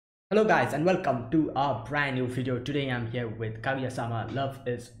Hello guys and welcome to a brand new video. Today I'm here with Kaguya-sama Love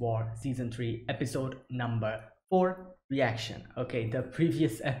is War Season 3 episode number 4 reaction. Okay, the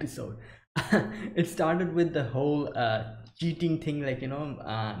previous episode it started with the whole cheating thing, like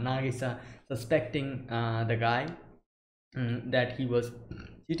Nagisa suspecting the guy that he was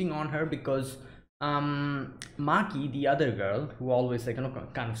cheating on her because Maki, the other girl who always kind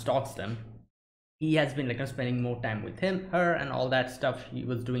of stalks them, he has been spending more time with her and all that stuff he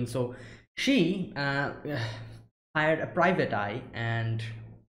was doing. So she hired a private eye and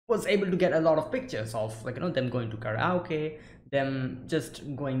was able to get a lot of pictures of them going to karaoke, them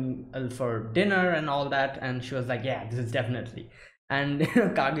just going for dinner and all that. And she was like, yeah, this is definitely. And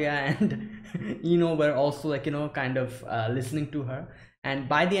Kaguya and were also kind of listening to her. And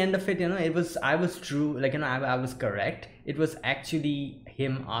by the end of it, it was, I was true, I was correct. It was actually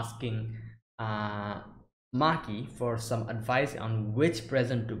him asking uh, Maki for some advice on which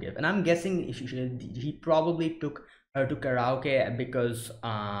present to give. And I'm guessing he probably took her to karaoke because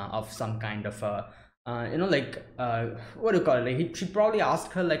of some kind of a what do you call it? Like she probably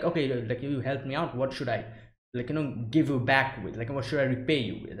asked her like, okay, like you help me out. What should I give you back with? Like what should I repay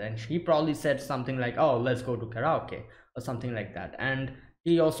you with? And she probably said something like, oh, let's go to karaoke or something like that. And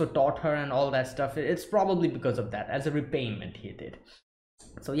he also taught her and all that stuff. It's probably because of that, as a repayment he did.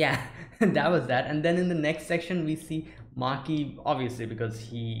 So yeah, that was that. And then in the next section we see Maki, obviously because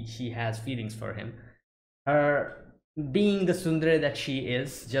she has feelings for him, her being the tsundere that she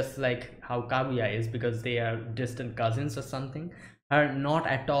is, just like how Kaguya is, because they are distant cousins or something, her not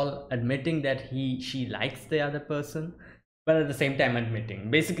at all admitting that she likes the other person, but at the same time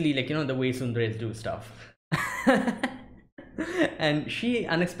admitting, basically the way tsunderes do stuff. And she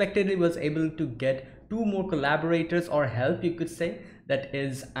unexpectedly was able to get two more collaborators, or help you could say, that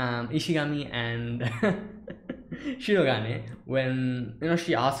is Ishigami and Shirogane, when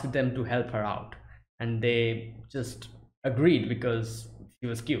she asked them to help her out, and they just agreed because she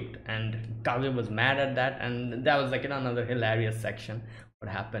was cute. And Kaguya was mad at that, and that was another hilarious section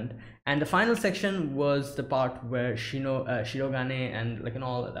what happened. And the final section was the part where Shirogane and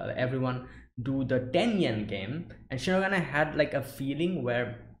all everyone do the 10 yen game. And Shirogane had like a feeling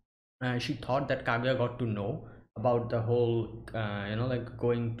where she thought that Kaguya got to know about the whole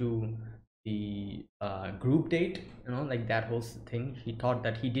going to the group date, like that whole thing. He thought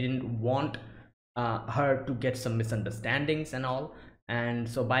that he didn't want her to get some misunderstandings and all. And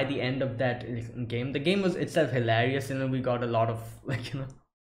so by the end of that game, the game was itself hilarious. We got a lot of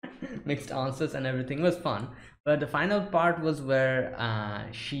mixed answers and everything. It was fun. But the final part was where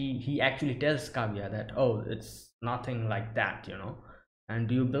he actually tells Kaguya that, oh, it's nothing like that, and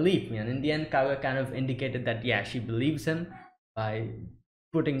do you believe me? And in the end, Kaguya kind of indicated that yeah, she believes him by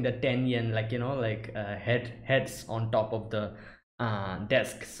putting the 10 yen heads on top of the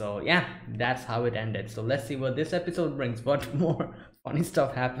desk. So yeah, that's how it ended. So let's see what this episode brings. What more funny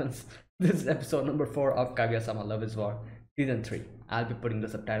stuff happens. This is episode number 4 of Kaguya-sama Love is War Season 3. I'll be putting the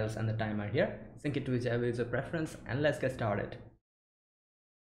subtitles and the timer here. Sync it to whichever is your preference, and let's get started.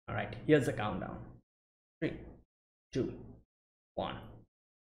 Alright, here's the countdown. 3, 2, 1,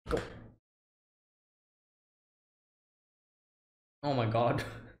 go. Oh my god.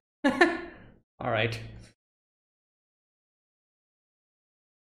 Alright.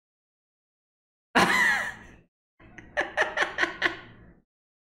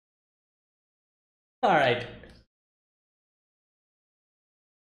 Alright.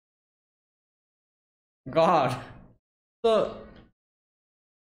 God. So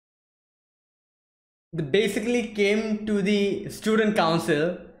they basically came to the student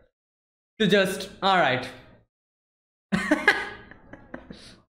council to just, alright.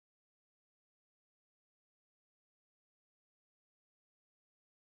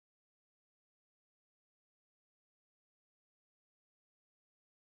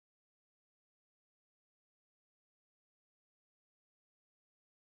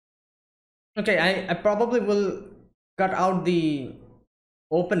 Okay, I probably will cut out the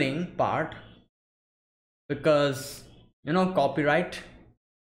opening part because copyright.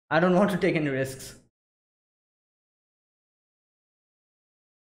 I don't want to take any risks.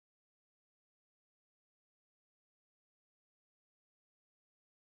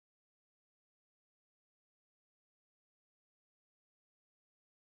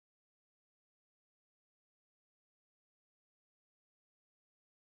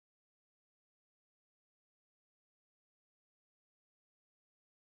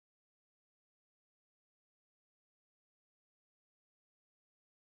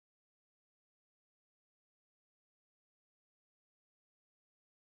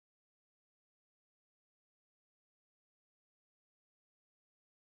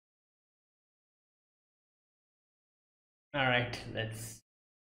 All right, let's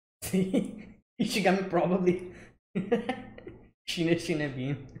see. Ishigami probably. Shine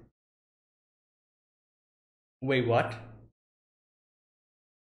Bean. Wait, what?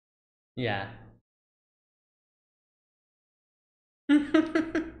 Yeah.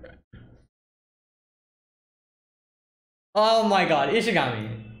 Oh my god,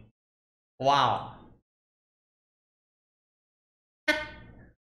 Ishigami. Wow.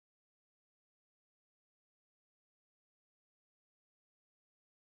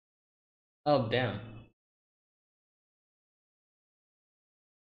 Oh damn.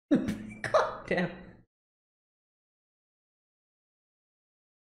 God damn.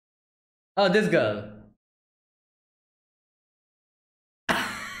 Oh, this girl.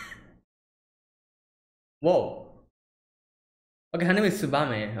 Whoa. Okay, her name is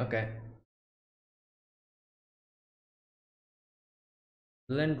Subame. Okay.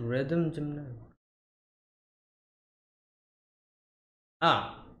 Blend rhythm gymnast.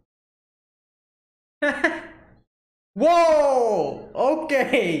 Ah. Whoa.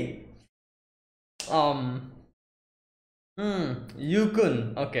 Okay. Um.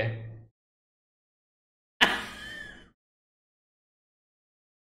 Yukun. Okay.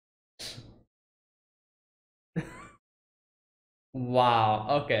 Wow.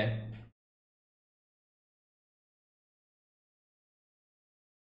 Okay.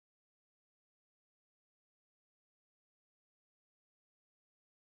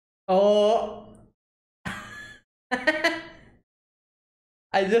 Oh.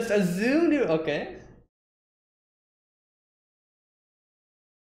 I just assumed you. Okay.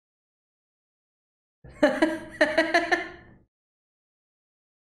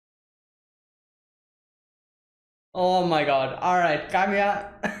 Oh my god. Alright,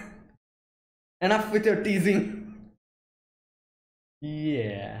 Kaguya. Enough with your teasing.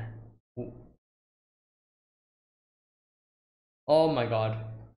 Yeah. Oh my god.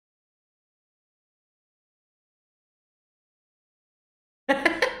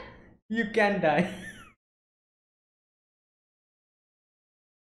 You can die.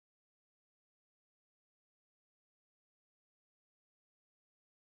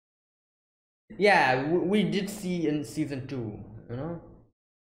 Yeah, we did see in season 2, you know?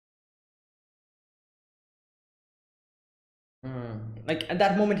 Like at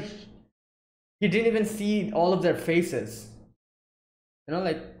that moment, he didn't even see all of their faces. You know,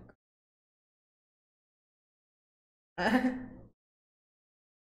 like.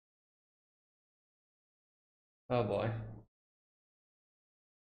 Oh boy.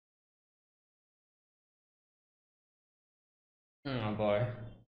 Oh boy.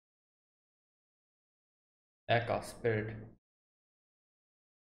 Echo spirit.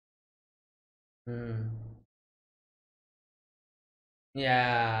 Hmm.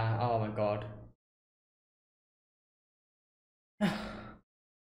 Yeah. Oh my god.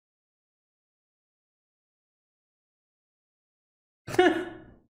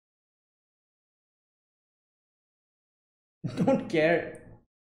 Don't care.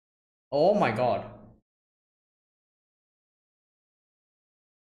 Oh my god.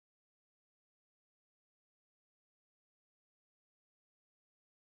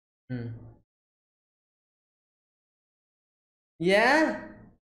 Hmm. Yeah.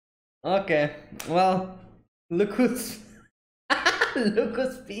 Okay. Well, look who's look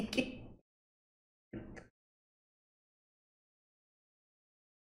who's speaking.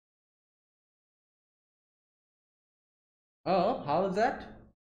 Oh, how is that?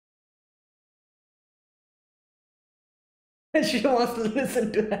 She wants to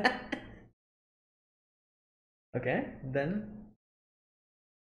listen to that. Okay, then.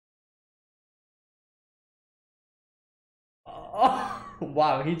 Oh,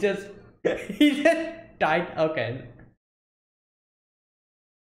 wow, he just he just died. Okay.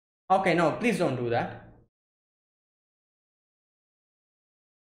 Okay, no, please don't do that.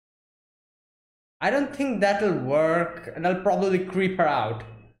 I don't think that'll work. That'll probably creep her out.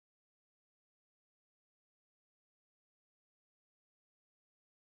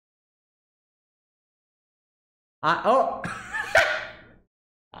 Oh,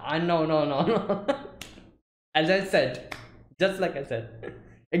 I no no no no. As I said, just like I said,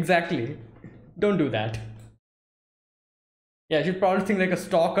 exactly. Don't do that. Yeah, she'd probably think like a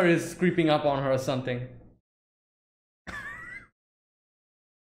stalker is creeping up on her or something.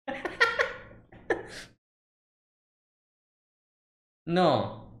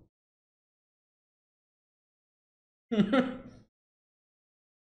 No.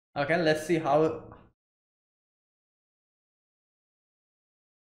 Okay, let's see how.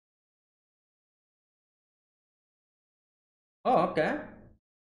 Oh, okay.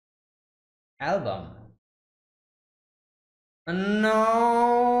 Album. No.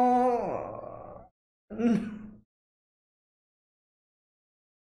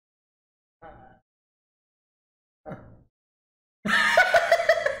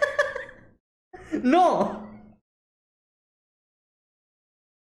 No.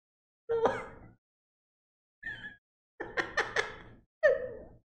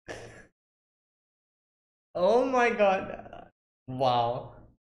 Oh my god. Wow.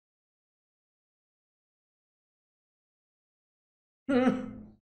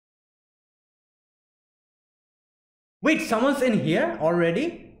 Wait, someone's in here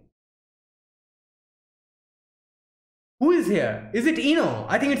already? Who is here? Is it Ino?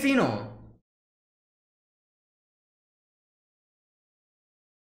 I think it's Ino.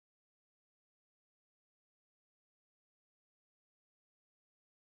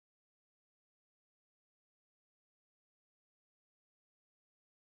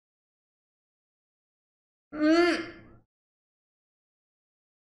 Mm.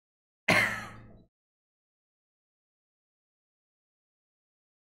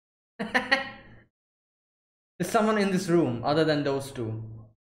 There's someone in this room other than those two.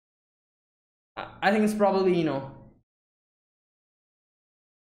 I think it's probably Ino.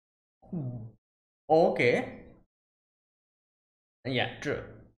 Okay. Yeah, true.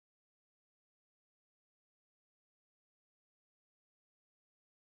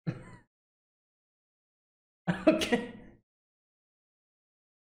 Okay.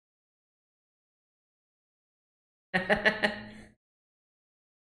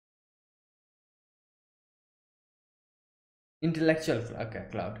 Intellectual. Okay,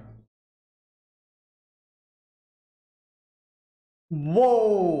 cloud.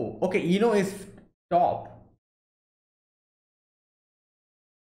 Whoa. Okay, Ino is top.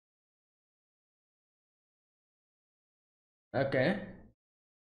 Okay.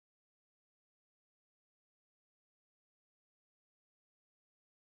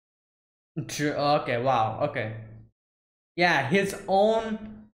 True. Okay. Wow. Okay. Yeah, his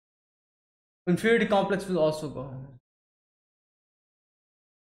own inferiority complex will also go.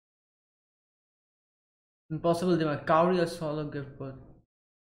 Impossible demand. Kauri solo gift, but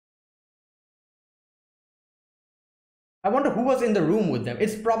I wonder who was in the room with them.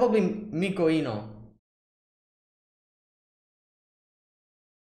 It's probably Miko Ino.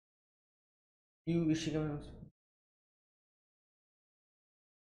 You Ishigami.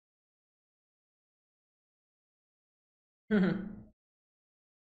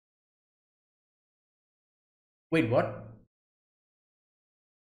 Wait, what?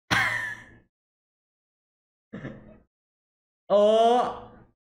 Oh.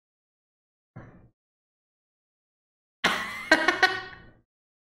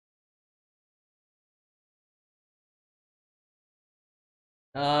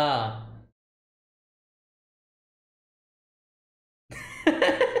 Ah.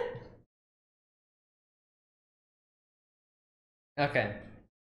 Okay.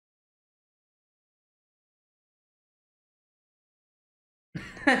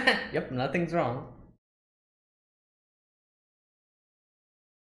 Yep, nothing's wrong.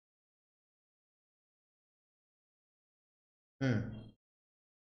 Hmm.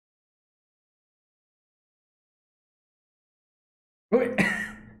 Wait.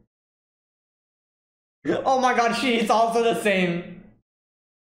 Oh my god, she is also the same.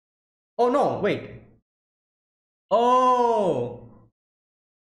 Oh no, wait. Oh.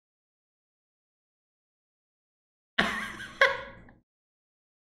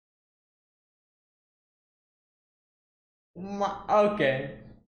 Okay.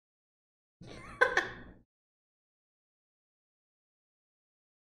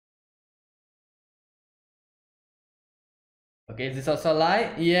 Okay, is this also a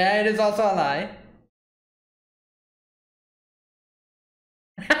lie? Yeah, it is also a lie.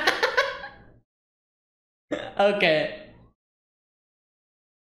 Okay.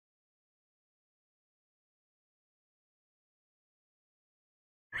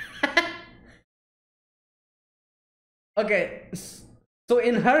 Okay. So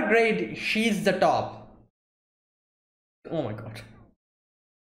in her grade, she's the top. Oh my god.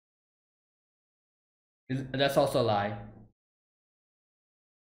 That's also a lie.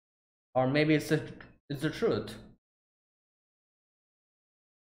 Or maybe it's the truth.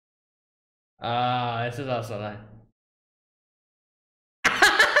 Ah, this is also a lie.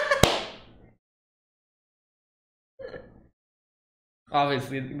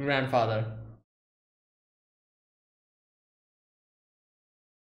 Obviously, grandfather.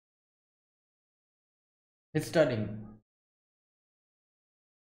 He's studying.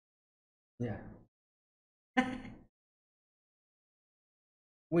 Yeah.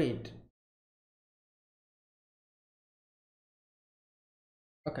 Wait.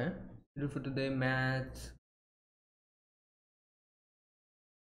 Okay. Do for today maths.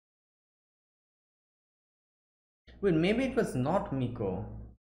 Wait, maybe it was not Miko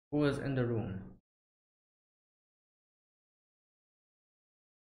who was in the room.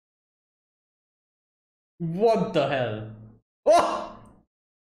 What the hell? Oh!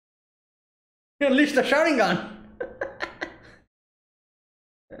 You unleashed the Sharingan!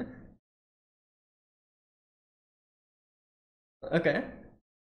 Okay.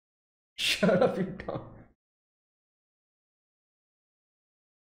 Shut up, you don't.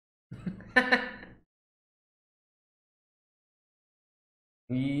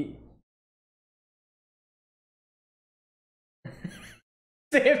 We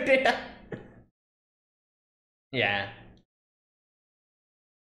saved it. Yeah.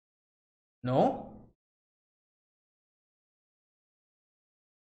 No?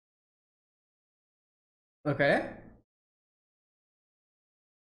 Okay.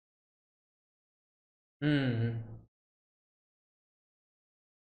 Hmm.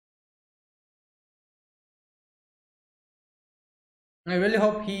 I really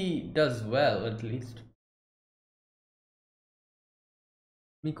hope he does well at least.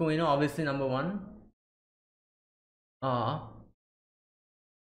 Miko, obviously number one. Ah.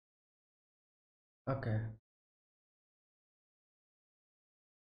 Okay.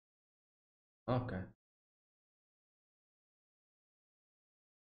 Okay.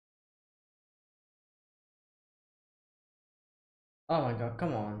 Oh my god,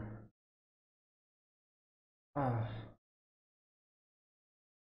 come on. Ah.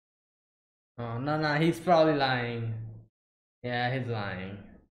 Oh, no, no, he's probably lying. Yeah, he's lying.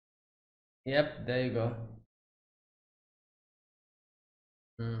 Yep, there you go.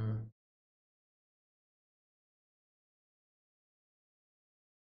 Hmm.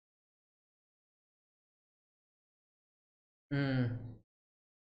 Hmm.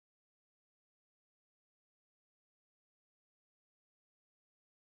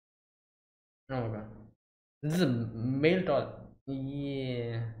 Oh my god. This is a male toy.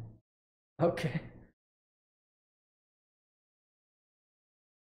 Yeah. Okay.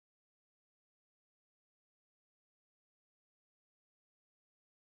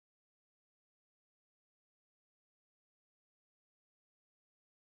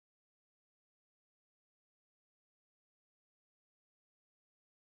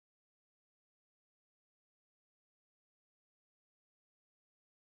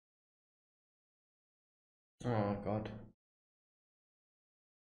 Oh god.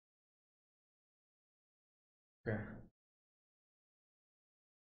 Okay.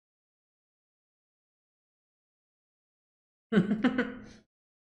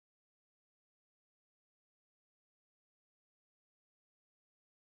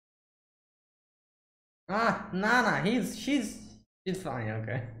 Ah, Nana, she's fine,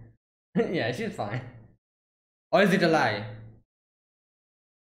 okay. Yeah, she's fine. Or is it a lie?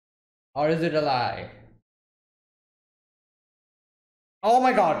 Or is it a lie? Oh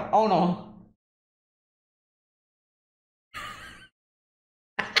my god, oh no.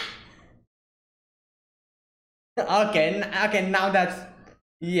 Okay, okay, now that's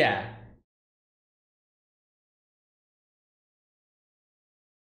yeah.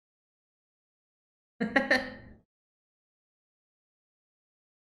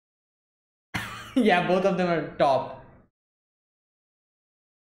 Yeah, both of them are top.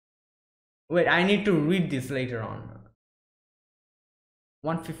 Wait, I need to read this later on.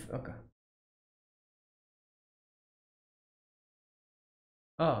 150, okay.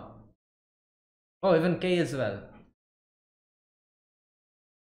 Oh. Oh, even K as well.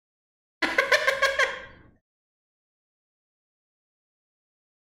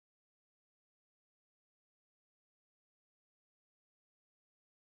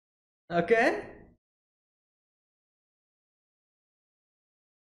 Okay.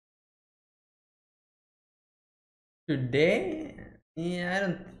 Today? Yeah, I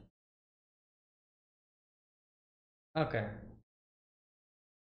don't. Okay.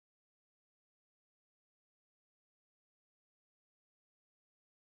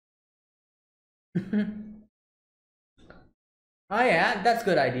 Oh yeah, that's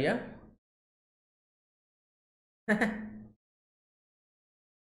good idea.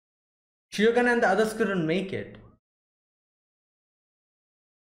 Shogun and the others couldn't make it.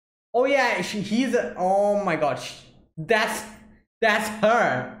 Oh yeah, he's a. Oh my gosh, that's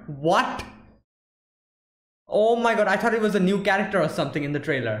her. What? Oh my god, I thought it was a new character or something in the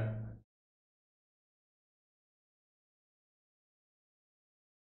trailer.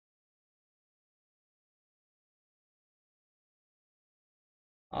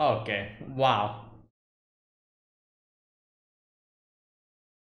 Okay, wow.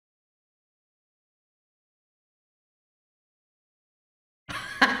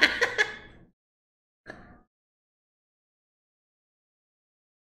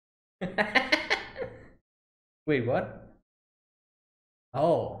 Wait, what?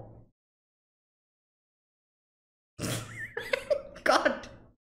 Oh. God.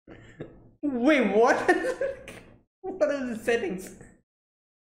 Wait, what? What are the settings?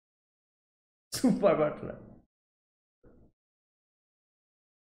 Super butler.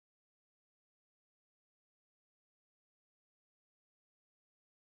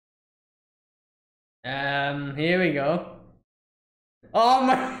 Here we go. Oh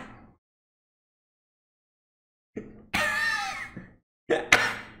my.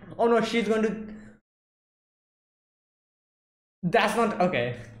 Oh no, she's going to. That's not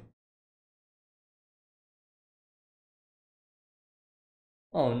okay.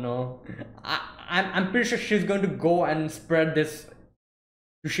 Oh no. I'm pretty sure she's going to go and spread this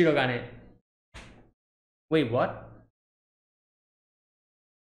to Shirogane. Wait, what?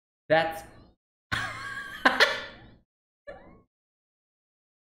 That's.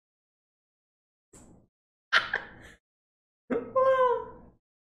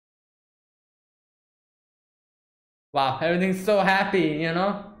 Wow, everything's so happy, you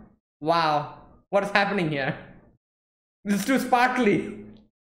know? Wow, what is happening here? This is too sparkly.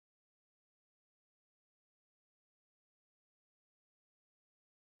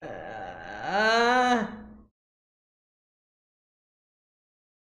 Uh,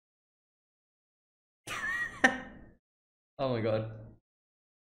 oh my god.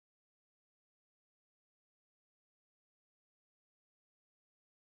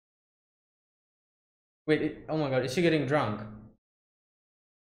 Wait, oh my god, is she getting drunk?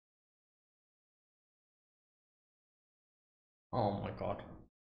 Oh my god.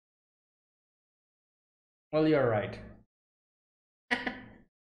 Well, you're right.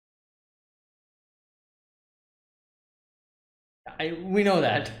 We know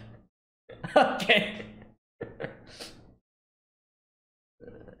that. Okay.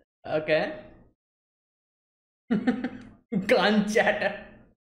 Okay. Gun chatter.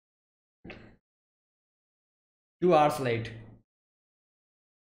 2 hours late.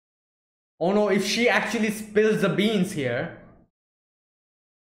 Oh no, if she actually spills the beans here.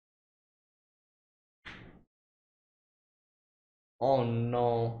 Oh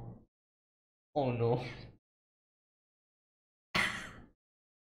no. Oh no.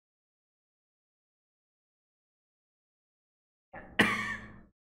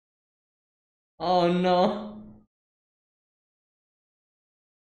 Oh no.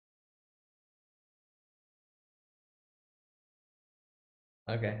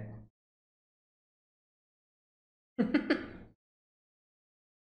 Okay.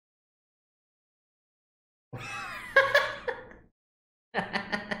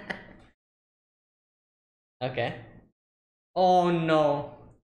 Okay. Oh no.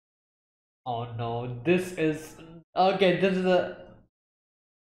 Oh no. This is okay. This is a.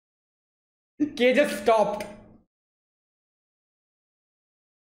 K just stopped.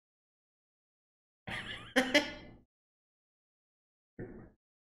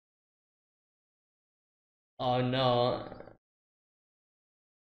 Oh no.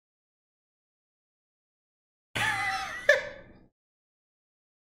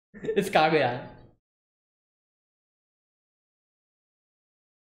 It's Kaguya.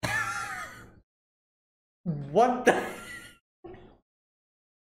 What the?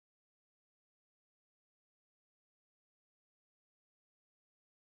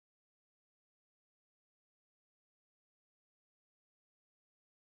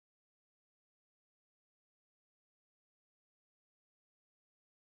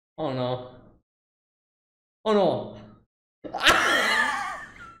 Oh no. Oh no.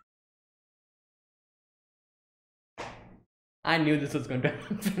 I knew this was going to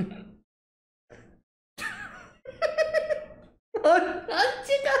happen. Oh,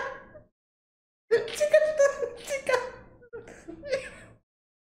 chica. Chica. Chica.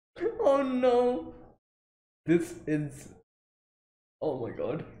 Oh no. This is. Oh my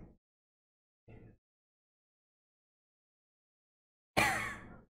god.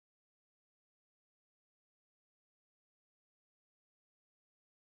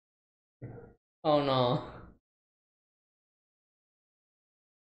 Oh no.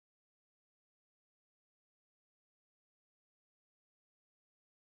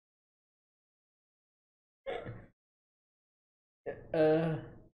 Uh.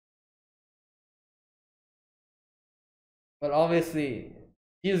 Well, obviously,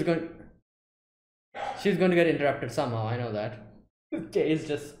 she's going. She's going to get interrupted somehow. I know that. Okay, it's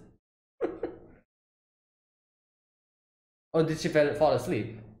just. Oh, did she fall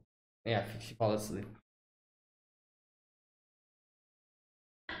asleep? Yeah, she fall asleep.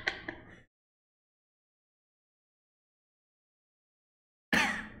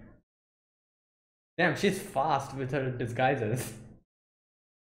 Damn, she's fast with her disguises.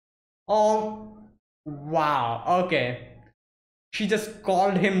 Oh, wow. Okay. She just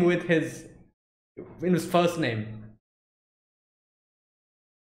called him with his first name.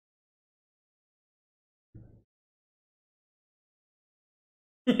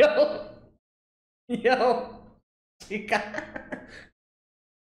 Yo, yo, chica.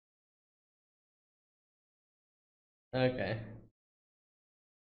 Okay.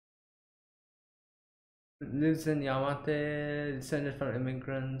 Lives in Yamate, descended from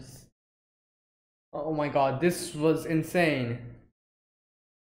immigrants. Oh my god, this was insane.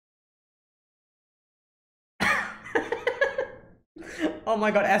 Oh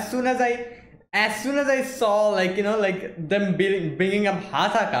my god, as soon as I saw, like, like them bringing up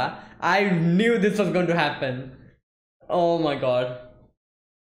Hasaka, I knew this was going to happen. Oh my god.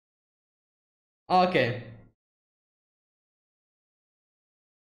 Okay.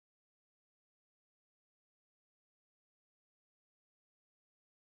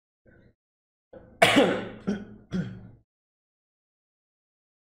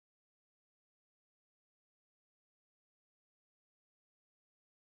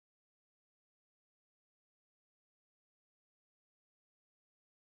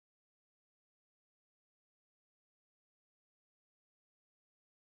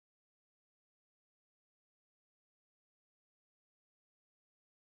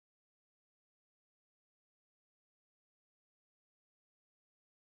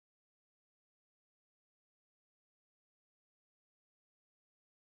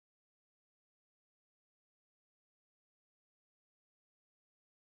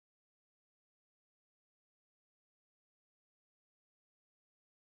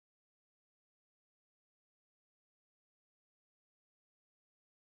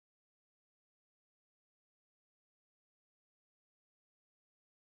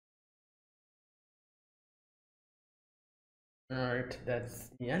 Alright, that's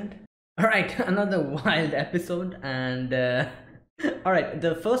the end. Alright, another wild episode, and alright,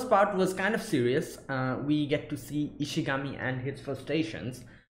 the first part was kind of serious. We get to see Ishigami and his frustrations.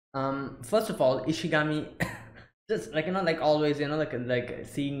 First of all, Ishigami, just like, like always, like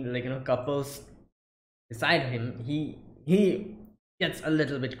seeing, like, couples beside him, he gets a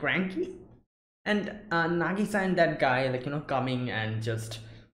little bit cranky. And Nagisa and that guy, like, coming and just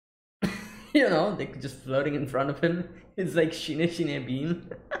like just flirting in front of him. It's like Shine Shine Beam.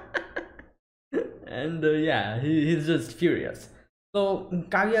 And yeah, he's just furious. So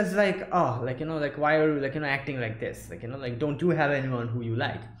Kaguya's like, oh, like, like, why are you, like, acting like this? Like, like, don't you have anyone who you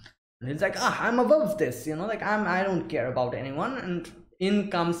like? And he's like, ah, I'm above this, like, I don't care about anyone. And in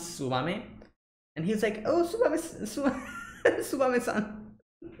comes Subame, and he's like, oh, Subame-san.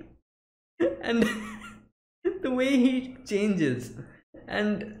 And the way he changes,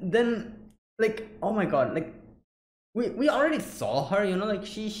 and then, like, oh my god, like, we already saw her, like,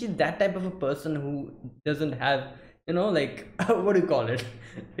 she's that type of a person who doesn't have, like, what do you call it,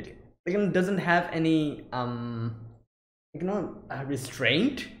 like, doesn't have any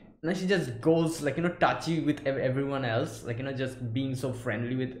restraint. She just goes, like, touchy with everyone else, like, just being so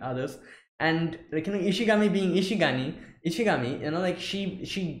friendly with others. And, like, Ishigami being Ishigami, like,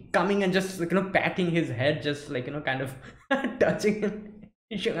 she coming and just, like, patting his head, just, like, kind of touching him.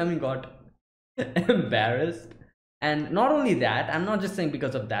 Ishigami got embarrassed. And not only that, I'm not just saying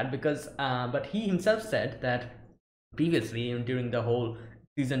because of that, because but he himself said that previously, during the whole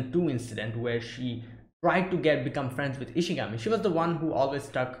season 2 incident where she tried to become friends with Ishigami, she was the one who always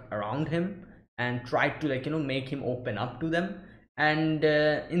stuck around him and tried to, like, make him open up to them. And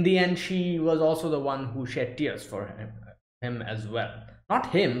in the end, she was also the one who shed tears for him as well.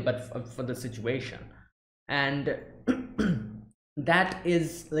 Not him, but for the situation. And that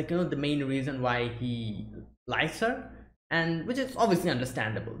is, like, the main reason why he likes her, and which is obviously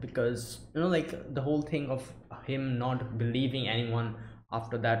understandable, because, like, the whole thing of him not believing anyone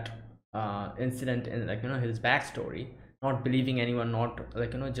after that incident, in, like, his backstory, not believing anyone, not,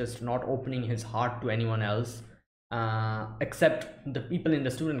 like, just not opening his heart to anyone else except the people in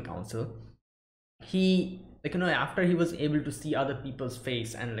the student council. He, like, after he was able to see other people's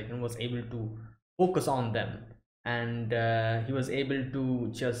face and, like, was able to focus on them, and he was able to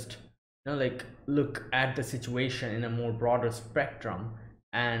just, like, look at the situation in a more broader spectrum.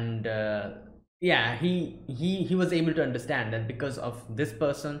 And yeah, he was able to understand that because of this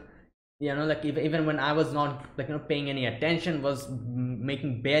person, like, even when I was not, like, paying any attention, was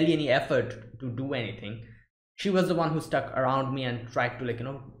making barely any effort to do anything, she was the one who stuck around me and tried to, like,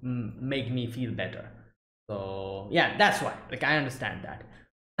 make me feel better. So yeah, that's why, like, I understand that.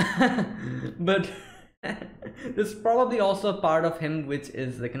 But There's probably also a part of him which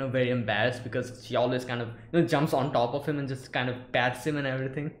is like, very embarrassed because she always kind of, jumps on top of him and just kind of pats him and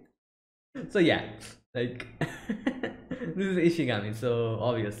everything. So yeah, like this is Ishigami, so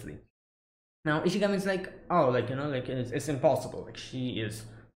obviously. Now Ishigami is like, oh, like, like it's impossible. Like she is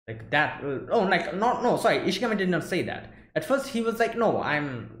like that. Oh, like not no. Sorry, Ishigami did not say that. At first he was like, no,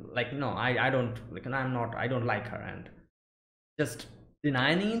 I'm like, no, I don't like, and I'm not. I don't like her, and just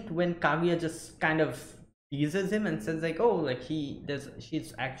denying it when Kaguya just kind of teases him and says like, oh, like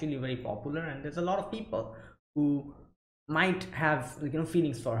she's actually very popular, and there's a lot of people who might have, like,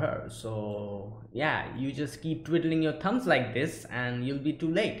 feelings for her. So yeah, you just keep twiddling your thumbs like this, and you'll be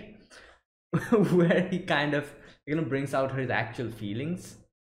too late. Where he kind of, brings out his actual feelings.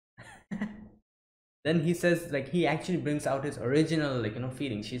 Then he says, like, he actually brings out his original, like,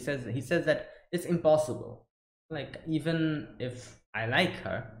 feelings. He says that it's impossible. Like, even if I like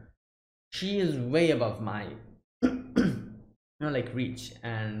her, she is way above my like reach,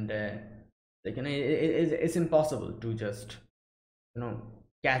 and like, it's impossible to just,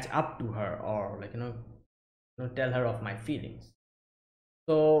 catch up to her, or like, tell her of my feelings.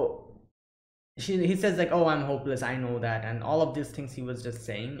 So he says like, oh, I'm hopeless, I know that, and all of these things he was just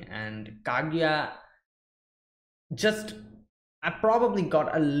saying. And Kaguya just, I probably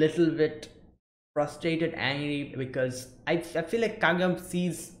got a little bit frustrated, angry, because I feel like Kaguya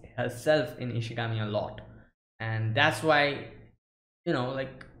sees herself in Ishigami a lot, and that's why,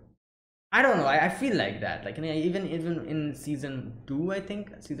 like, I don't know, I feel like that, like, even in season 2, I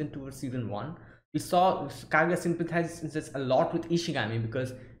think season 2 or season 1, we saw Kaguya sympathizes a lot with Ishigami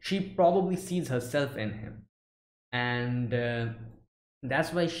because she probably sees herself in him, and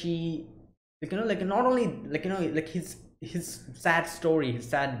that's why she, like, like, not only, like, like his sad story, his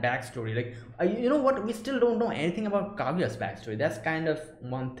sad backstory, like, you know what, we still don't know anything about Kaguya's backstory. That's kind of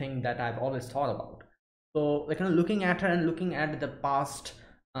one thing that I've always thought about. So, like, looking at her and looking at the past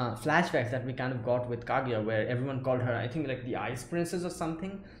flashbacks that we kind of got with Kaguya, where everyone called her, I think, like, the Ice Princess or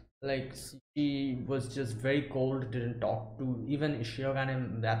something. Like, she was just very cold, didn't talk to even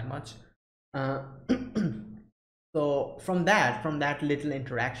Shiogane that much. So from that little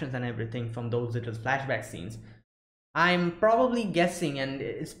interactions and everything, from those little flashback scenes, I'm probably guessing, and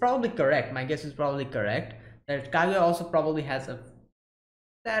it's probably correct, my guess is probably correct, that Kaguya also probably has a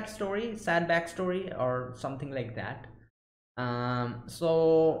sad backstory or something like that.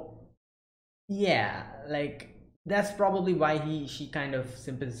 So yeah, like, that's probably why she kind of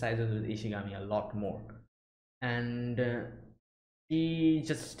sympathizes with Ishigami a lot more. And she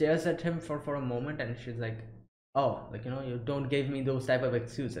just stares at him for a moment, and she's like, oh, like, you don't give me those type of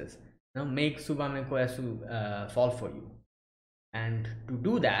excuses, make Tsubame Koyasu fall for you. And to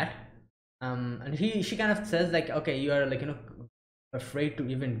do that, and she kind of says like, okay, you are, like, afraid to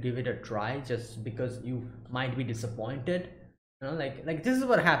even give it a try just because you might be disappointed, like this is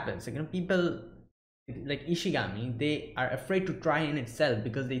what happens, like, people like Ishigami, they are afraid to try in itself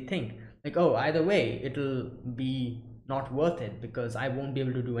because they think like, oh, either way it'll be not worth it because I won't be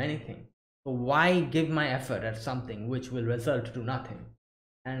able to do anything, so why give my effort at something which will result to nothing.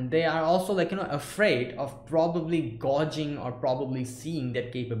 And they are also, like, afraid of probably gauging or probably seeing their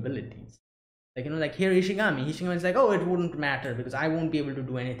capabilities, like, like here Ishigami is like, oh, it wouldn't matter because I won't be able to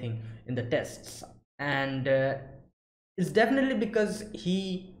do anything in the tests. And it's definitely because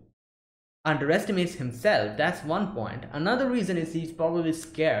he underestimates himself. That's one point. Another reason is he's probably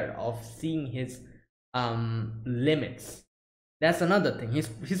scared of seeing his limits. That's another thing. He's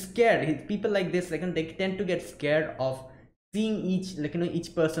scared. People like this, like, they tend to get scared of seeing each, like,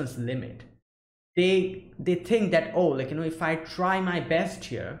 each person's limit. They think that, oh, like, if I try my best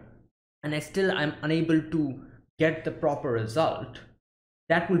here and I'm unable to get the proper result,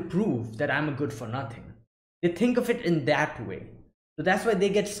 that will prove that I'm a good for nothing. They think of it in that way. So that's why they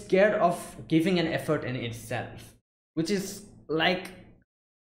get scared of giving an effort in itself, which is like,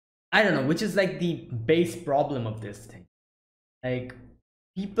 I don't know, which is like the base problem of this thing. Like,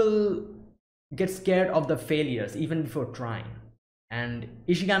 people get scared of the failures even before trying, and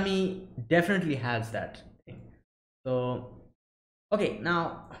Ishigami definitely has that thing. So okay,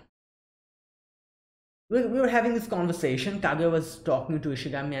 now we were having this conversation, Kaguya was talking to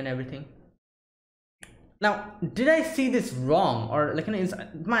Ishigami and everything. Now, did I see this wrong, or, like, is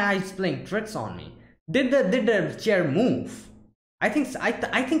my eyes playing tricks on me? Did the chair move? I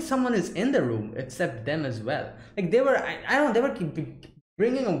think someone is in the room except them as well. Like, they were, I don't know, they were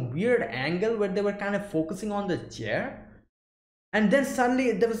bringing a weird angle where they were kind of focusing on the chair, and then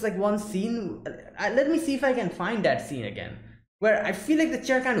suddenly there was like one scene. Let me see if I can find that scene again, where I feel like the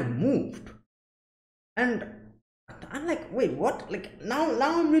chair kind of moved, and I'm like, wait, what? Like now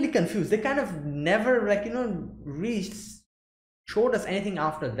I'm really confused. They kind of never, like, really showed us anything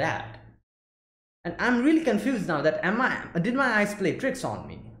after that. And I'm really confused now that did my eyes play tricks on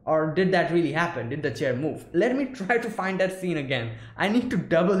me? Or did that really happen? Did the chair move? Let me try to find that scene again. I need to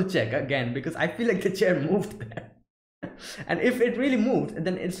double check again because I feel like the chair moved there. And if it really moved,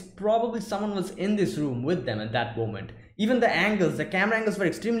 then it's probably someone was in this room with them at that moment. Even the angles, the camera angles were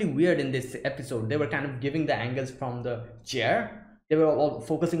extremely weird in this episode. They were kind of giving the angles from the chair. They were all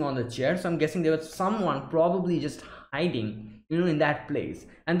focusing on the chair. So I'm guessing there was someone probably just hiding, in that place.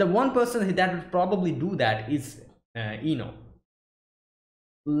 And the one person that would probably do that is Ino.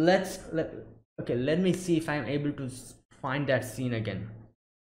 Okay, let me see if I'm able to find that scene again.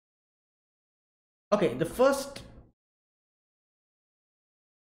 Okay, the first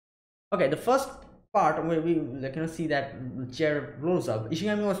part where we see that chair blows up,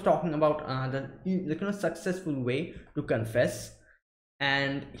 Ishigami was talking about the successful way to confess,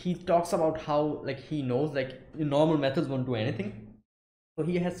 and he talks about how he knows normal methods won't do anything, so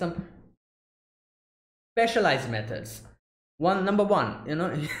he has some specialized methods. Number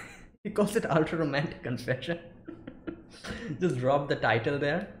one, he calls it ultra romantic confession. Just drop the title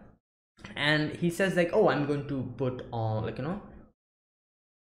there, and he says oh, I'm going to put on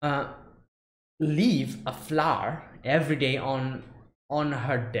leave a flower every day on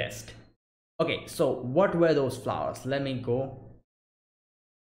her desk. Okay, so what were those flowers? Let me go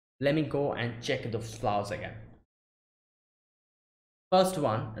and check those flowers again. First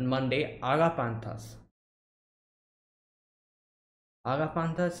one on Monday, agapanthus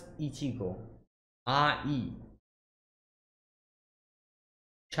ichigo, ai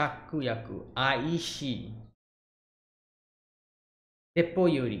chakuyaku, aishi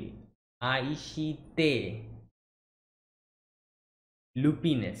teppoyuri, aishite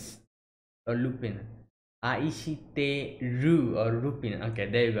lupines or lupin, aishiteru or lupin. Okay,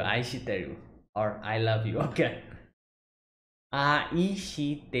 there you go, aishiteru or I love you. Okay,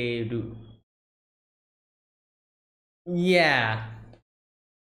 aishiteru. Yeah.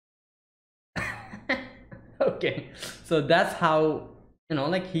 Okay, so that's how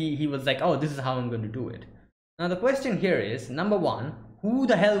he was like, oh, this is how I'm going to do it. Now the question here is, number one, who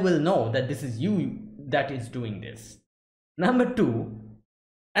the hell will know that this is you that is doing this? Number two,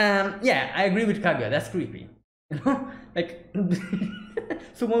 yeah, I agree with Kaguya, that's creepy.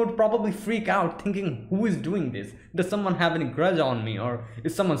 Someone would probably freak out thinking, who is doing this? Does someone have any grudge on me, or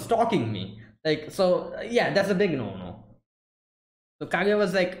is someone stalking me? So yeah, that's a big no-no. So Kaguya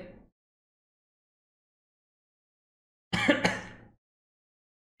was like,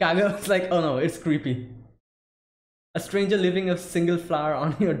 oh no, it's creepy. A stranger leaving a single flower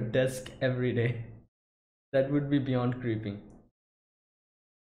on your desk every day. That would be beyond creepy.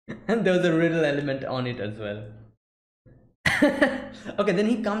 And there was a riddle element on it as well. Okay, then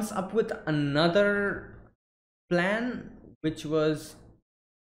he comes up with another plan, which was,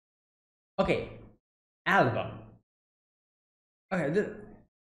 okay, album. Okay,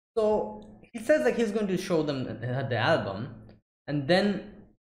 so he says he's going to show them the album, and then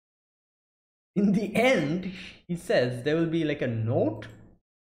in the end he says there will be a note.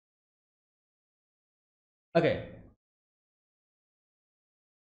 Okay,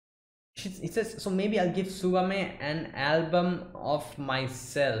 he says, so maybe I'll give Sugame an album of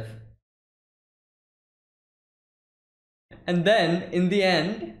myself, and then in the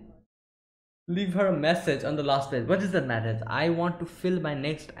end leave her a message on the last page. What is that message? I want to fill my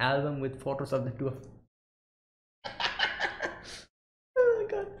next album with photos of the two of them. Oh my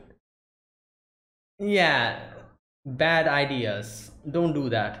god. Yeah, bad ideas, don't do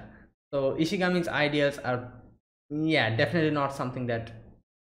that. So Ishigami's ideas are, yeah, definitely not something that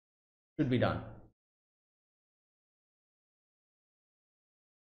should be done.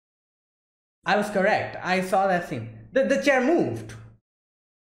 I was correct, I saw that scene. The chair moved.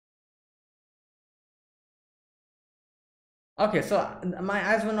 Okay, so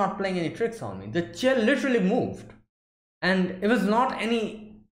my eyes were not playing any tricks on me. The chair literally moved, and it was not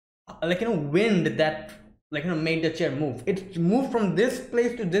any wind that made the chair move. It moved from this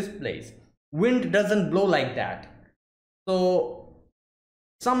place to this place. Wind doesn't blow like that. So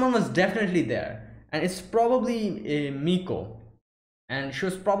someone was definitely there, and it's probably Miko, and she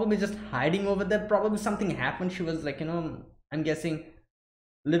was probably just hiding over there. Probably something happened. She was I'm guessing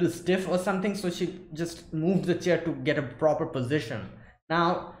little stiff or something, so she just moved the chair to get a proper position.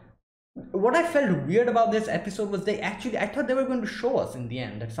 Now what I felt weird about this episode was I thought they were going to show us in the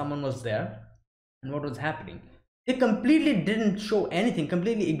end that someone was there and what was happening. They completely didn't show anything,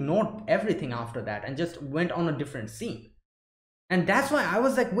 completely ignored everything after that, and just went on a different scene. And that's why I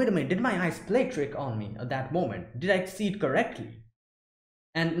was like, wait a minute, did my eyes play trick on me at that moment? Did I see it correctly?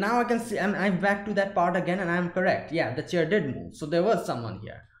 And now I can see, I'm back to that part again, and I'm correct. Yeah, the chair did move, so there was someone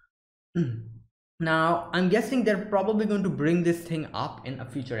here. Now I'm guessing they're probably going to bring this thing up in a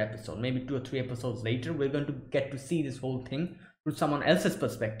future episode, maybe 2 or 3 episodes later. We're going to get to see this whole thing through someone else's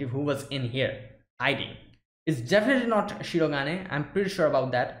perspective who was in here hiding. It's definitely not Shirogane, I'm pretty sure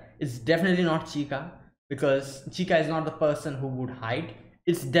about that. It's definitely not Chika, because Chika is not the person who would hide.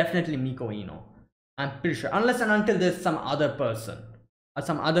 It's definitely Miko Ino, I'm pretty sure, unless and until there's some other person, or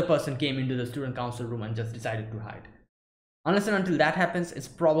some other person came into the student council room and just decided to hide. Unless and until that happens, it's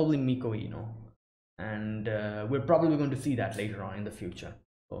probably Miko Ino, and we're probably going to see that later on in the future.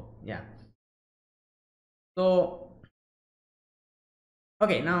 So yeah. So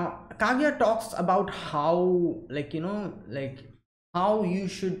okay, now Kaguya talks about how, like, how you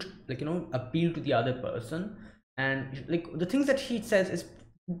should, like, appeal to the other person, and like the things that she says is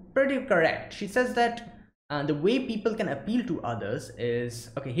pretty correct. She says that the way people can appeal to others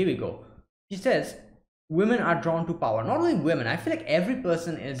is, okay, here we go. She says women are drawn to power. Not only women, I feel like every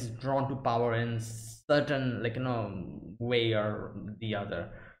person is drawn to power in certain, like, way or the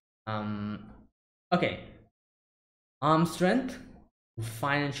other. Okay, arm strength,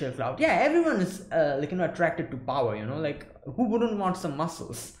 financial clout. Yeah, everyone is like, attracted to power, like, who wouldn't want some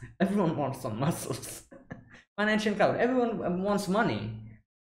muscles? Everyone wants some muscles. Financial clout, everyone wants money.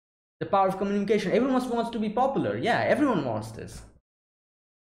 The power of communication, everyone wants to be popular. Yeah, everyone wants this.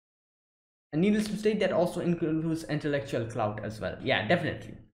 And needless to state, that also includes intellectual clout as well. Yeah,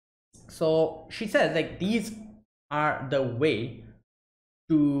 definitely. So she says, like, these are the way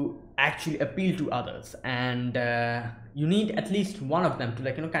to actually appeal to others, and you need at least one of them to,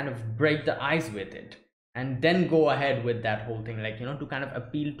 like, kind of break the ice with it, and then go ahead with that whole thing, like, to kind of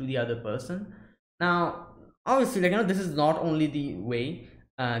appeal to the other person. Now obviously, like, this is not only the way,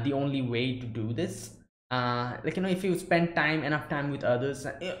 the only way to do this. Like, if you spend enough time with others,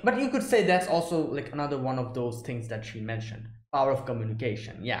 but you could say that's also, like, another one of those things that she mentioned, power of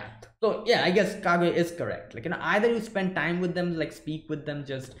communication. Yeah, so yeah, I guess Kaguya is correct. Like, either you spend time with them, like, speak with them,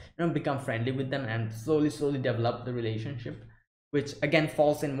 just, become friendly with them, and slowly develop the relationship, which again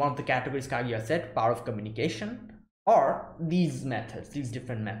falls in one of the categories Kaguya said, power of communication, or these methods, these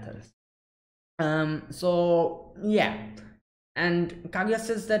different methods. So yeah, and Kaguya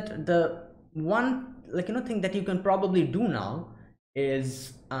says that the one, like, thing that you can probably do now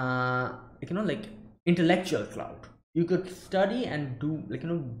is like, intellectual clout. You could study and do, like,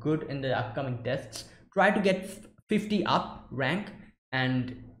 good in the upcoming tests, try to get 50 up rank,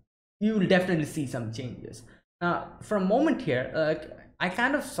 and you will definitely see some changes. Now for a moment here, I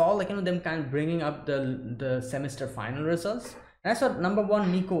kind of saw, like, them kind of bringing up the semester final results, and I saw number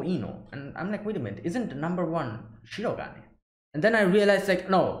 1 Miko Ino, and I'm like, wait a minute, isn't number 1 Shirogane? And then I realized, like,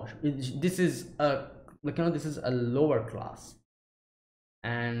 no, this is a, like, this is a lower class,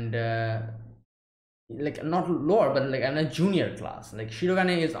 and like, not lower, but like, a junior class. Like,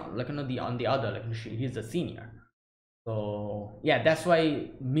 Shirogane is, like, on the other, like, he's a senior. So yeah, that's why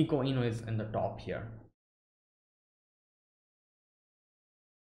Miko Ino is in the top here.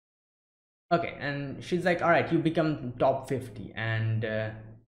 Okay, and she's like, all right, you become top 50, and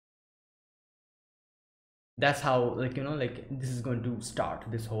that's how, like, like, this is going to start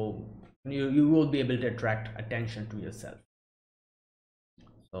this whole, you will be able to attract attention to yourself.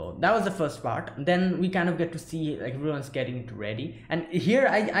 So that was the first part. Then we kind of get to see, like, everyone's getting ready, and here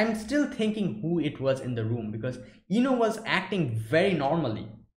I'm still thinking who it was in the room, because Ino was acting very normally,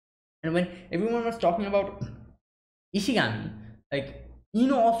 and when everyone was talking about Ishigami, like,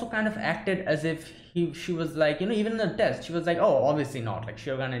 Ino also kind of acted as if she was like, even in the test she was like, oh, obviously not, like,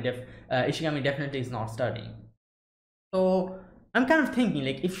 Ishigami definitely is not studying. So I'm kind of thinking,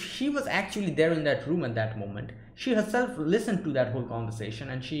 like, if she was actually there in that room at that moment, she herself listened to that whole conversation,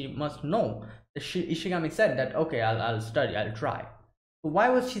 and she must know that Ishigami said that, okay, I'll study, I'll try. So why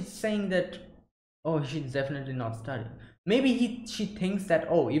was she saying that, oh, she's definitely not studying? Maybe she thinks that,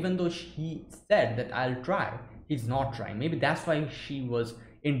 oh, even though he said that I'll try, he's not trying. Maybe that's why she was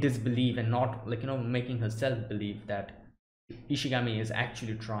in disbelief and not, like, making herself believe that Ishigami is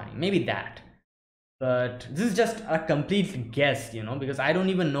actually trying. Maybe that. But this is just a complete guess, because I don't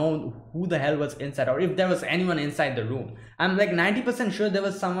even know who the hell was inside, or if there was anyone inside the room. I'm like 90% sure there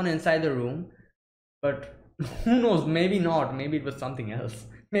was someone inside the room, but who knows, maybe not. Maybe it was something else.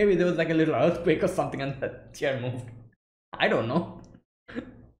 Maybe there was, like, a little earthquake or something and the chair moved. I don't know.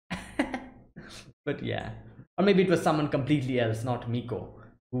 But yeah, or maybe it was someone completely else, not Miko,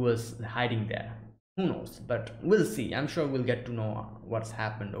 who was hiding there. Who knows, but we'll see. I'm sure we'll get to know what's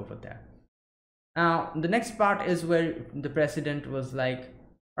happened over there. Now the next part is where the president was like,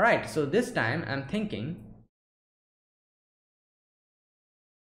 all right, so this time I'm thinking,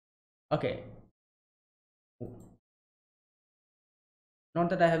 okay, not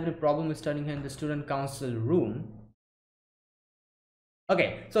that I have any problem with studying here in the student council room.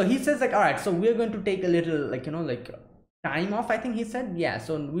 Okay, so he says like, all right, so we're going to take a little, like, like time off, I think he said. Yeah,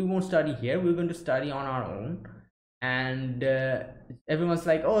 so we won't study here, we're going to study on our own. And everyone's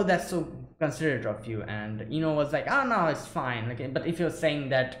like, oh, that's so considerate of you. And was like, oh no, it's fine. Okay, but if you're saying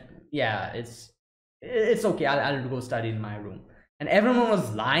that, yeah, it's okay, I'll go study in my room. And everyone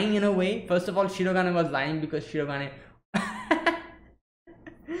was lying in a way. First of all, Shirogane was lying because Shirogane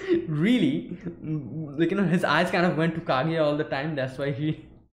really, like, his eyes kind of went to Kaguya all the time. That's why he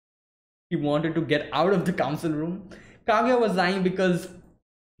wanted to get out of the council room. Kaguya was lying because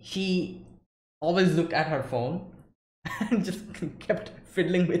she always looked at her phone and just kept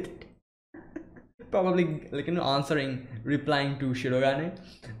fiddling with it. Probably, like, answering, replying to Shirogane.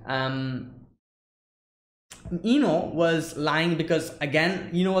 Ino was lying because, again,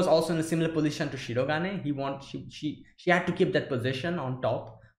 Ino was also in a similar position to Shirogane. She had to keep that position on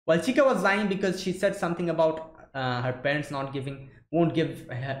top. While Chika was lying because she said something about her parents won't give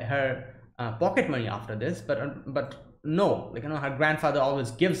her pocket money after this. But no, like, her grandfather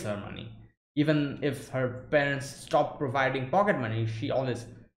always gives her money. Even if her parents stop providing pocket money, she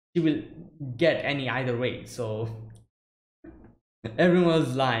will get either way. So everyone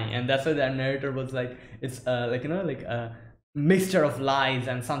was lying, and that's why the narrator was like, it's like, like a mixture of lies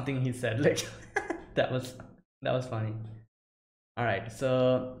and something he said, like that was funny. All right,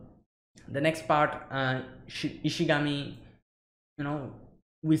 so the next part, Ishigami,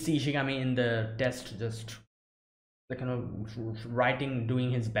 we see Ishigami in the test, just like, writing,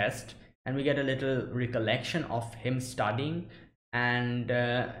 doing his best, and we get a little recollection of him studying. And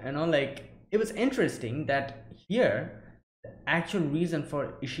like, it was interesting that here the actual reason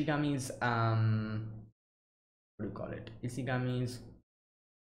for Ishigami's what do you call it, Ishigami's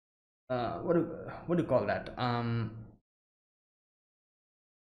what do you call that,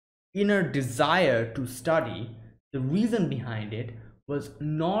 inner desire to study, the reason behind it was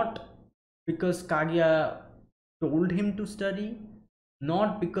not because Kaguya told him to study,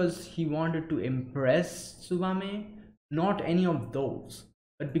 not because he wanted to impress Tsubame, not any of those,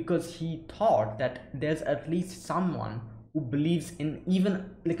 but because he thought that there's at least someone who believes in even,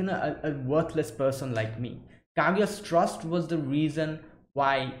 like, a worthless person like me. Kaguya's trust was the reason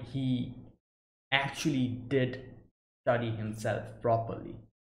why he actually did study himself properly.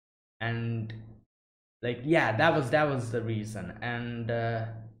 And, like, yeah, that was the reason. And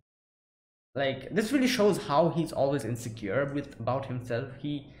like, this really shows how he's always insecure about himself.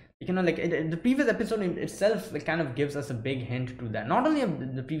 He, like, the previous episode in itself, like, kind of gives us a big hint to that. Not only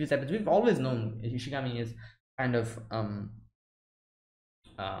of the previous episode, we've always known Ishigami is kind of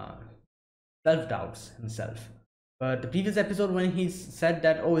self-doubts himself. But the previous episode, when he said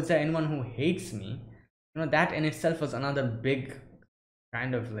that, oh, is there anyone who hates me, that in itself was another big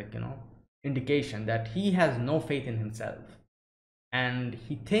kind of, like, indication that he has no faith in himself, and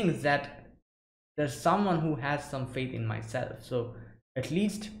he thinks that there's someone who has some faith in myself, so at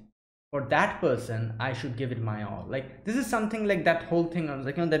least for that person I should give it my all. Like, this is something like that whole thing,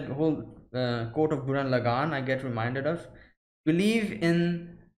 like, that whole quote of Gurren Lagann I get reminded of. Believe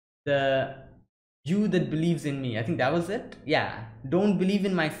in the you that believes in me. I think that was it. Yeah, don't believe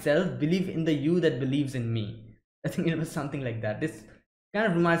in myself, believe in the you that believes in me. I think it was something like that. This kind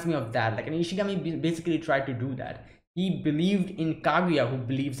of reminds me of that. Like, Ishigami basically tried to do that. He believed in Kaguya, who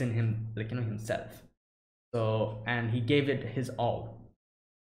believes in him, like, himself. So, and he gave it his all.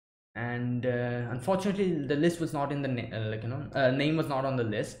 And unfortunately, the list was not in the name was not on the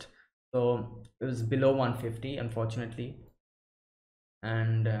list, so it was below 150, unfortunately.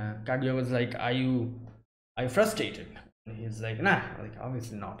 And Kaguya was like, are you frustrated? And he's like, nah, like,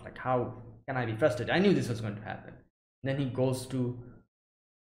 obviously not. Like, how can I be frustrated? I knew this was going to happen. And then he goes to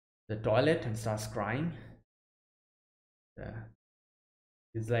the toilet and starts crying.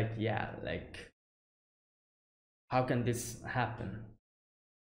 He's like, yeah, like, how can this happen?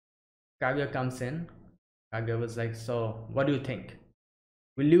 Kaguya comes in. Kaguya was like, so what do you think?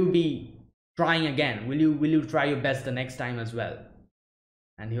 Will you be trying again? Will you try your best the next time as well?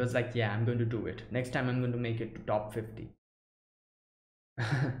 And he was like, yeah, I'm going to do it. Next time I'm going to make it to top 50.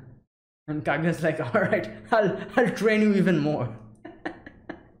 And Kaguya's like, all right, I'll train you even more.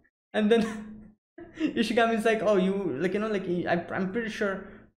 And then Ishigami's like, oh, you, like, like, I'm pretty sure,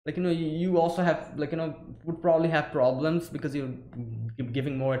 like, you also have, like, would probably have problems because you're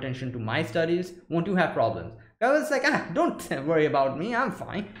giving more attention to my studies. Won't you have problems? I was like, don't worry about me, I'm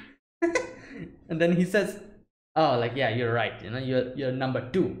fine. And then he says, oh, like, yeah, you're right, you know, you're number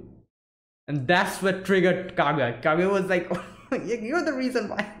two. And that's what triggered Kaguya. Kaguya was like, you're the reason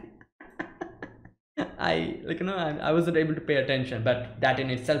why I wasn't able to pay attention, but that in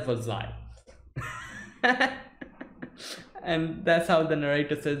itself was lie. And that's how the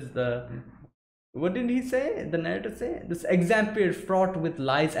narrator says what did he say? The narrator say this exam period fraught with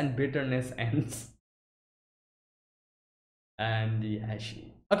lies and bitterness ends. And yeah,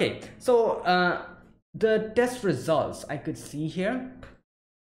 okay, so the test results I could see here.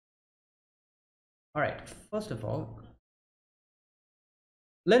 All right, first of all,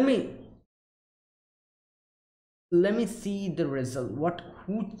 let me see the result. What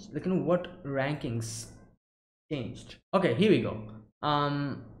rankings changed? Okay, here we go.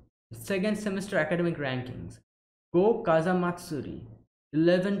 Second semester academic rankings. Go Kazamatsuri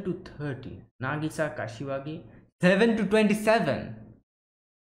 11 to 30. Nagisa Kashiwagi 7 to 27.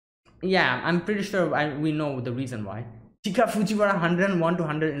 Yeah, I'm pretty sure we know the reason why. Chika Fujiwara 101 to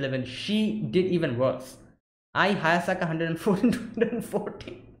 111. She did even worse. Hayasaka 114 to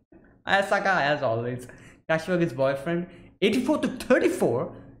 114. Hayasaka, as always. Kashiwagi's boyfriend 84 to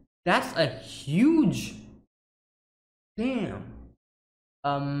 34. That's a huge. Damn.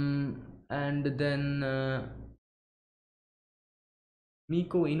 And then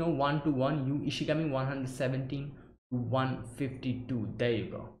Miko Ino 1 to 1. Yu Ishigami 117 to 152. There you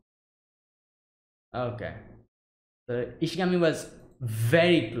go. Okay. So Ishigami was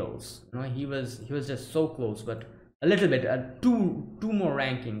very close. You know, he was just so close, but a little bit. Two more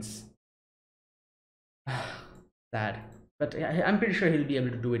rankings. Sad, but I'm pretty sure he'll be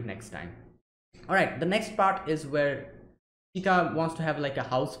able to do it next time. All right, the next part is where Chika wants to have like a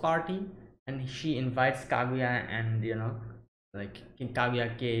house party, and she invites Kaguya and, you know, like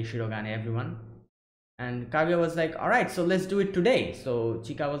Kaguya, Kei, Shirogane, everyone. And Kaguya was like, all right, so let's do it today. So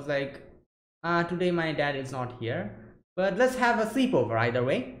Chika was like, today my dad is not here, but let's have a sleepover either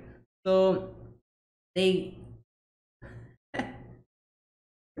way. So they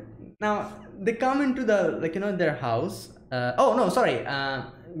now they come into the, like, you know, their house. Oh no, sorry.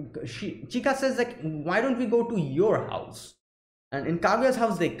 Chika says like, why don't we go to your house? And in Kaguya's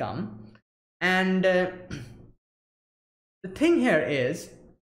house they come, and the thing here is,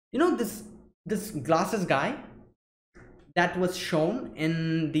 you know, this glasses guy that was shown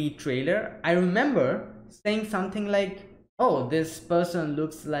in the trailer. I remember saying something like, oh, this person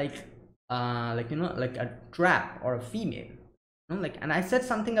looks like you know, like a trap or a female. You know, like, and I said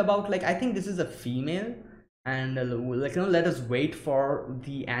something about like, I think this is a female, and like, you know, let us wait for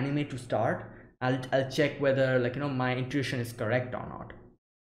the anime to start. I'll check whether, like, you know, my intuition is correct or not.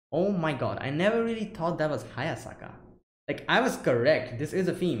 Oh my god, I never really thought that was Hayasaka. Like, I was correct, this is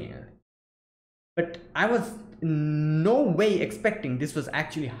a female, but I was in no way expecting this was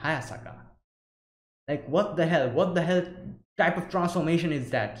actually Hayasaka. Like, what the hell type of transformation is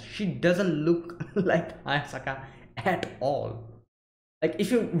that? She doesn't look like Hayasaka at all. Like,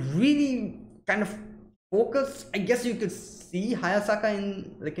 if you really kind of focus, I guess you could see Hayasaka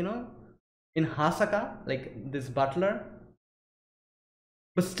in, like, you know, in Hasaka, like this butler,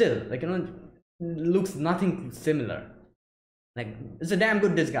 but still, like, you know, looks nothing similar. Like, it's a damn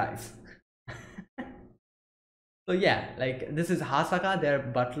good disguise. So yeah, like, this is Hasaka, their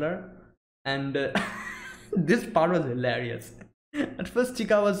butler, and this part was hilarious. At first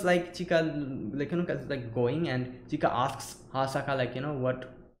Chika was like, like, you know, like going, and Chika asks Hasaka, like, you know,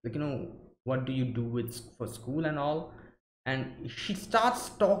 what, like, you know, what do you do for school and all, and she starts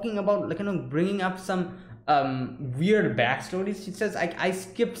talking about, like, you know, bringing up some weird backstories. She says, I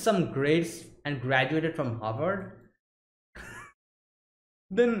skipped some grades and graduated from Harvard.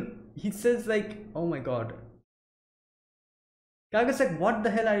 Then he says like, oh my god. Kaga's like, what the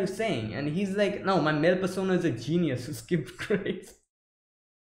hell are you saying? And he's like, no, my male persona is a genius who skipped grades.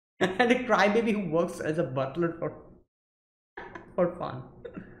 And a crybaby who works as a butler for fun.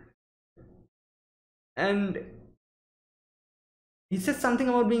 And he says something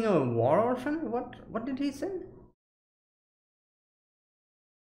about being a war orphan. What did he say?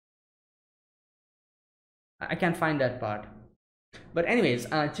 I can't find that part. But anyways,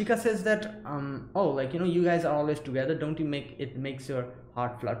 Chika says that oh, like, you know, you guys are always together, don't you make it makes your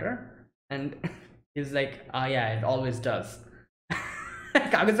heart flutter? And he's like, ah, yeah, it always does.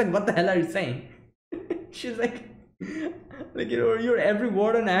 Kaga's like, what the hell are you saying? She's like, you know, your every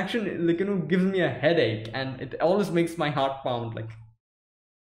word and action, like, you know, gives me a headache, and it always makes my heart pound. Like,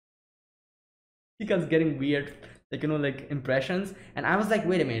 Chika's getting weird, like, you know, like impressions. And I was like,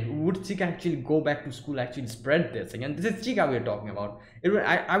 wait a minute, would Chika actually go back to school, actually spread this again? This is Chika we're talking about.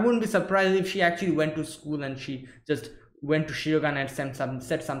 I wouldn't be surprised if she actually went to school and she just went to Shirogane and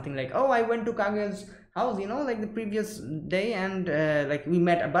said something like, oh, I went to Kaguya's house, you know, like the previous day, and like we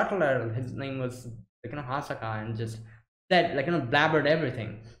met a butler, his name was like, you know, Hasaka, and just said, like, you know, blabbered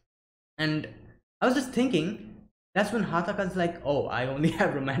everything. And I was just thinking, that's when Hasaka's like, oh, I only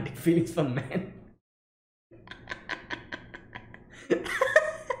have romantic feelings for men.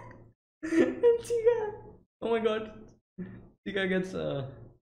 Chika, oh my god, Chika gets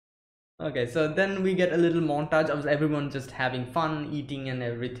okay, so then we get a little montage of everyone just having fun, eating and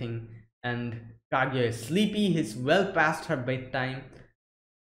everything, and Kaguya is sleepy, he's well past her bedtime.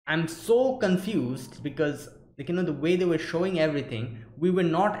 I'm so confused because, like, you know, the way they were showing everything, we were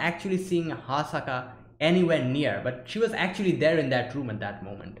not actually seeing Hasaka anywhere near, but she was actually there in that room at that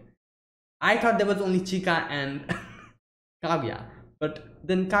moment. I thought there was only Chika and Kaguya, but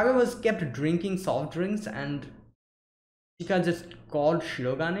then Kaguya was kept drinking soft drinks, and Chika just called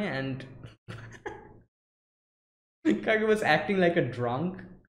Shirogane, and Kaguya was acting like a drunk,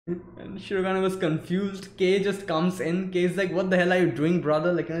 and Shirogane was confused. Kei just comes in. Kei's like, what the hell are you doing,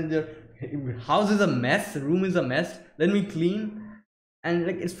 brother? Like, you know, your house is a mess, the room is a mess, let me clean. And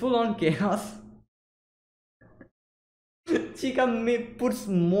like, it's full on chaos. Chika puts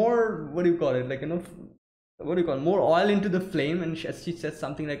more, what do you call it, like, you know, what do you call it, more oil into the flame, and she says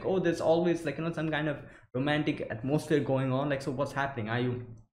something like, oh, there's always, like, you know, some kind of romantic atmosphere going on, like, so what's happening, are you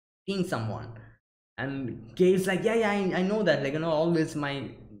seeing someone? And Kei's like, yeah, I know that, like, you know, always my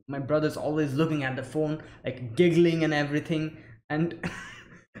brother's always looking at the phone, like giggling and everything. And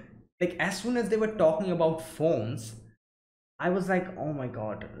like, as soon as they were talking about phones, I was like, oh my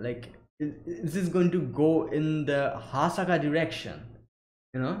god, like, is this going to go in the Hasaka direction,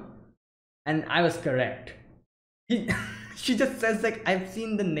 you know? And I was correct. She just says, like, I've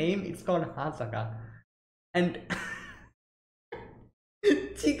seen the name, it's called Hasaka. And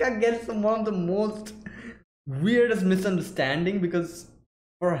Chika gets one of the most weirdest misunderstanding, because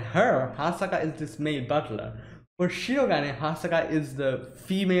for her, Hasaka is this male butler. For Shirogane, Hasaka is the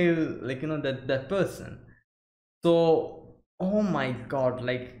female, like, you know, that person. So, oh my god,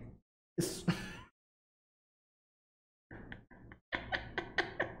 like, it's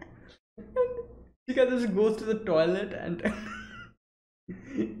Chika just goes to the toilet and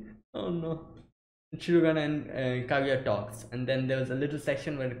oh no. Shirogane and Kaguya talks, and then there was a little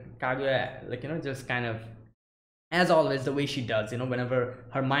section where Kaguya, like, you know, just kind of, as always, the way she does, you know, whenever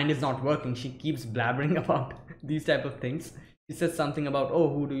her mind is not working, she keeps blabbering about these type of things. She says something about,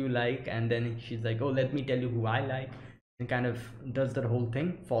 oh, who do you like, and then she's like, oh, let me tell you who I like, and kind of does that whole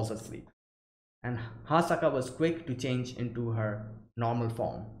thing, falls asleep. And Hasaka was quick to change into her normal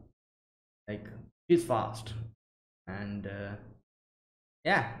form, like, she's fast. And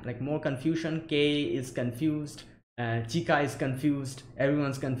yeah, like, more confusion. Kei is confused, Chika is confused,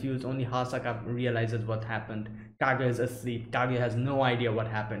 everyone's confused, only Hasaka realizes what happened. Kaguya is asleep, Kaguya has no idea what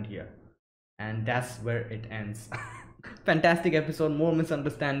happened here, and that's where it ends. Fantastic episode, more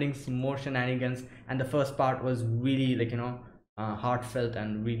misunderstandings, more shenanigans, and the first part was really, like, you know, heartfelt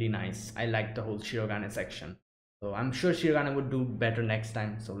and really nice. I liked the whole Shirogane section, so I'm sure Shirogane would do better next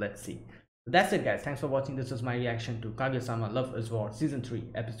time, so let's see. That's it, guys. Thanks for watching. This was my reaction to Kaguya-sama Love is War Season 3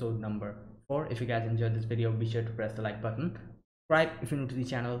 episode number 4. If you guys enjoyed this video, be sure to press the like button, subscribe if you're new to the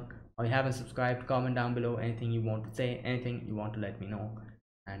channel, or you haven't subscribed. Comment down below anything you want to say, anything you want to let me know,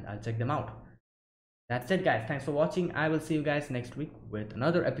 and I'll check them out. That's it, guys. Thanks for watching. I will see you guys next week with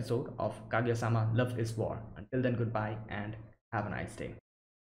another episode of Kaguya-sama Love is War. Until then, goodbye and have a nice day.